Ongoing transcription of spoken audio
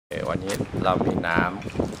วันนี้เรามีน้ำ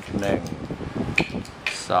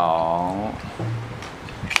1 2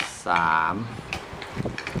 3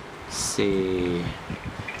 4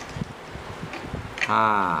 5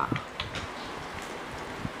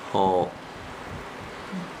 6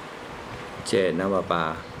 7น้ำประปา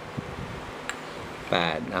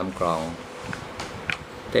8น้ำกรอง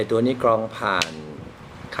แต่ตัวนี้กรองผ่าน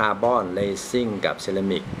คาร์บอนเลซิ่งกับเซรา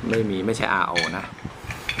มิกไม่ใช่ RO นะ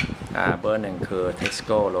เบอร์1คือ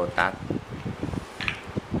Tesco Lotus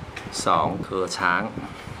 2คือช้าง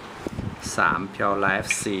3 Pure Life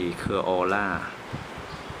 4คือ Ola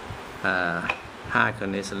 5คือ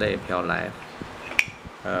Nestle Pure Life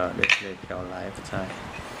Nestle Pure Life ใช่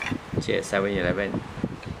7 7-Eleven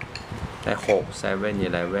ได้6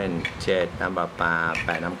 7-Eleven 7น้ำประปา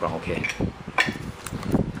8น้ำกรองโอเค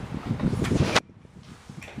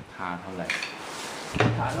ค่าเท่าไห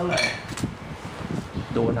ร่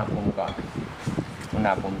ดูอุณหภูมิก่อนอุณห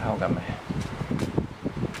ภูมิเท่ากันไหม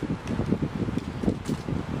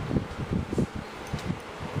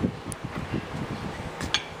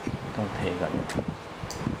ต้องเทก่อน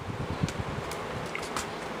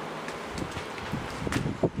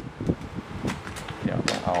เดี๋ยว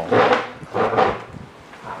ต้องเอา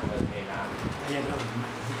ถังเทน้ำยังต้อง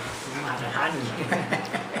มาทานอีก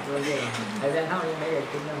ตัวเองแต่ยังเท่ายังไม่ได้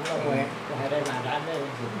กินน้ำเราเลยก็ให้ได้มาทานได้จ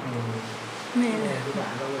ริงนี่เลยที่บ้า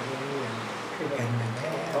นเราเลยนี่คือกันแ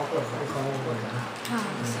ม่เขาเปิดเขาเปิดนะค่ะ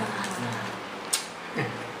สะอาด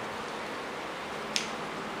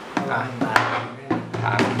ถัง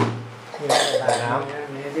น้ำ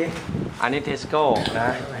อันนี้ Tesco นะ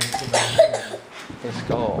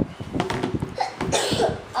Tesco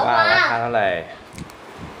ว่าราคาเท่าไหร่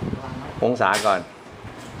องศาก่อน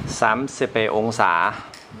38องศา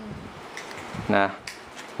นะ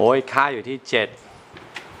โอ้ยค่าอยู่ที่7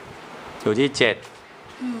อยู่ที่7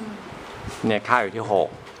เนี่ยค่าอยู่ที่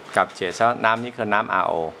6กับ7แล้วน้ำนี่คือน้ำ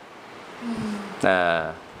RO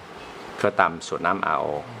คือต่ำสุดน้ำ RO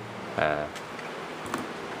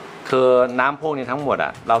คือน้ำพวกนี้ทั้งหมด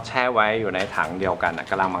เราแช่ไว้อยู่ในถังเดียวกัน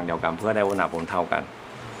กะละมังเดียวกันเพื่อได้อุณหภูมิเท่ากัน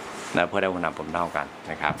นะเพื่อได้อุณหภูมิเท่ากัน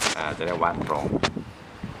นะครับจะได้วัดตรง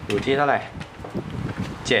อยู่ที่เท่าไหร่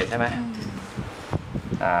7ใช่ไหม7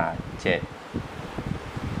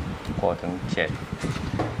โคถึง7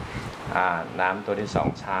น้ำตัวที่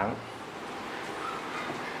2ช้าง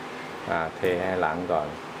เทให้หลังก่อน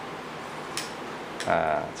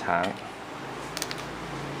ช้าง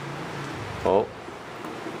โอ้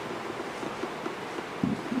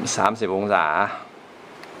30องศา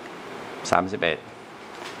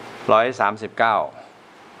31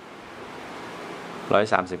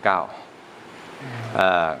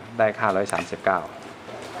 139ได้ค่า139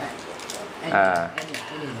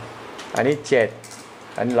อันนี้7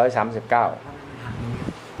อันนี้139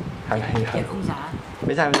ทางไหน7องศาไ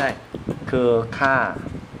ม่ใช่คือค่า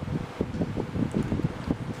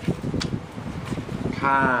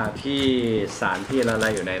ที่สารที่ละลา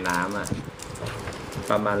ยอยู่ในน้ำ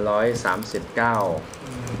ประมาณ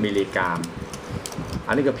139มิลลิกรัม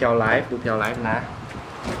อันนี้คือ Pure Life ดู Pure Life นะ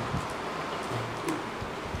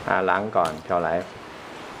ล้างก่อน Pure Life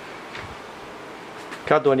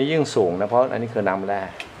ก็ตัวนี้ยิ่งสูงนะเพราะอันนี้คือน้ำแร่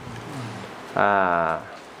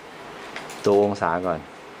ตัวองศาก่อน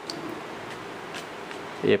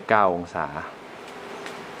29องศา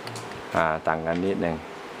ต่างกันนิดนึง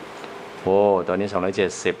โอ้ตัวนี้270 269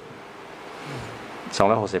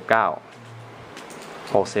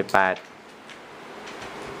 68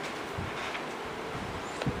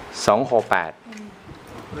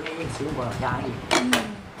 268ตัวนี้ยิ่งสูงกว่าช้างอีก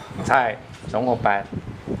ใช่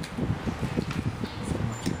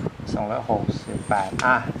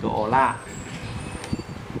268 ตัวโอล่า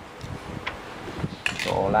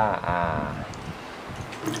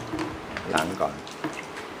ล้างก่อน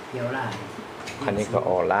เดี๋ยวล่ะอันนี้ก็โอ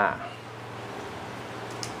ล่า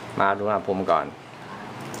มาดูอุณหภูมิก่อน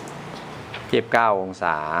29องศ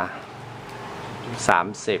า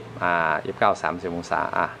3029-30องศา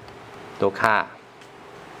ตัวค่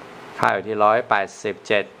าอยู่ที่187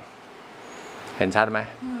เห็นชัดไหม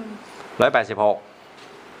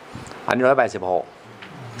186อันนี้186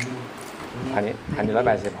อันนี้186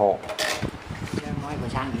น้อยกว่า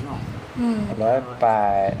ช้างอีกหน่อย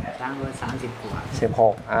ช้าง130กว่า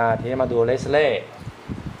16ทีนี้มาดูเลสเล่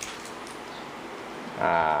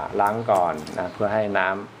ล้างก่อนนะเพื่อให้น้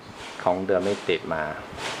ำของเดิมไม่ติดมา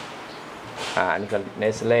อันนี้คือเน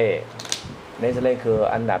สเล่คือ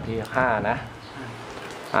อันดับที่5นะ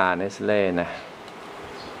เนสเล่นะ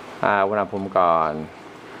อุณหภูมิก่อน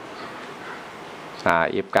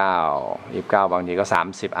29บางทีก็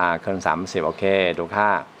30เครื่อง30โอเคดูค่า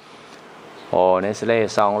โอ้เนสเล่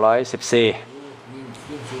214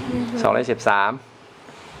 213 213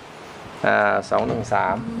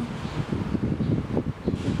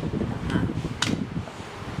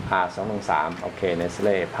 213โอเคเนสเ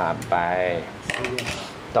ล่ผ่านไป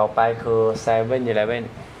ต่อไปคือเซเว่นอีเลฟเว่น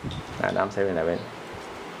น้ำเซเว่นอีเลฟเว่น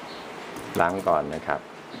ล้างก่อนนะครับ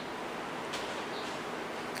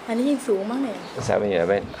อันนี้ยิ่งสูงมากเลยเซเว่นอีเลฟ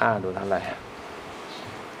เว่นดูเท่าไหร่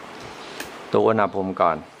ตัวอุณหภูมิก่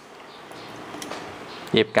อน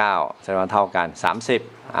29แสดงว่าเท่ากัน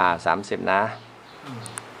30 30นะ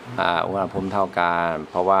อุณหภูมิเท่ากัน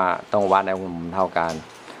เพราะว่าต้องวัดในอุณหภูมิเท่ากัน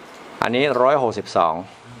อันนี้162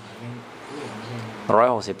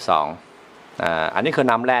อันนี้คือ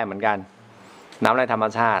น้ำแร่เหมือนกันน้ำแร่ธรรม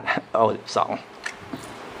ชาติ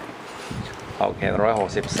62โอเค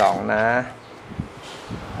162นะ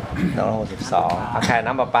162แค่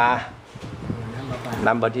น้ำประปา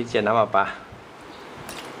น้ำเบอร์ที่7น้ำประปา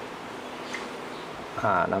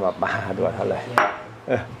น้ำประปาดูเท่าไหร่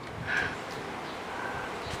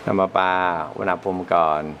น้ำประปาอุณหภูมิก่อ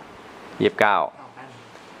น29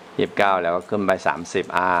แล้วก็ขึ้นไป30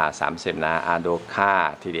นะดูค่า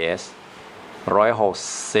TDS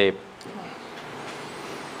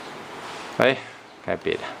 160เฮ้ยใคร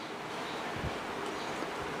ปิด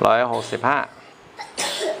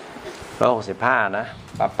165นะ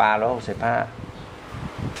ปลา165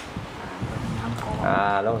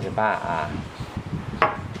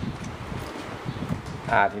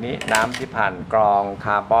ทีนี้น้ำที่ผ่านกรองค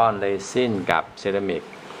าร์บอนเรซินกับเซรามิก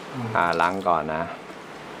ล้างก่อนนะ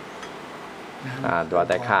ตัว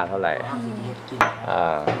ได้ค่าเท่าไหร่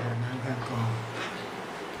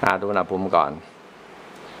ดูอุณหภูมิก่อน29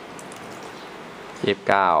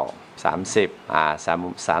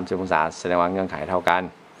 30 องศาแสดงว่าเงื่อนไขเท่ากัน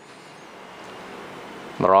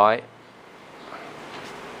170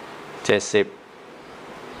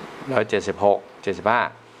 176 75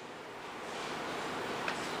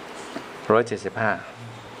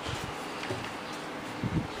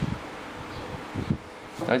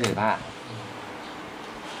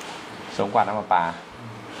 สูงกว่าน้ำประปา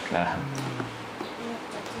นะ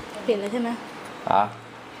ปิดเลยใช่ไหม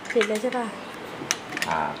ปิดเลยใช่ป่ะ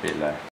ปิดเลย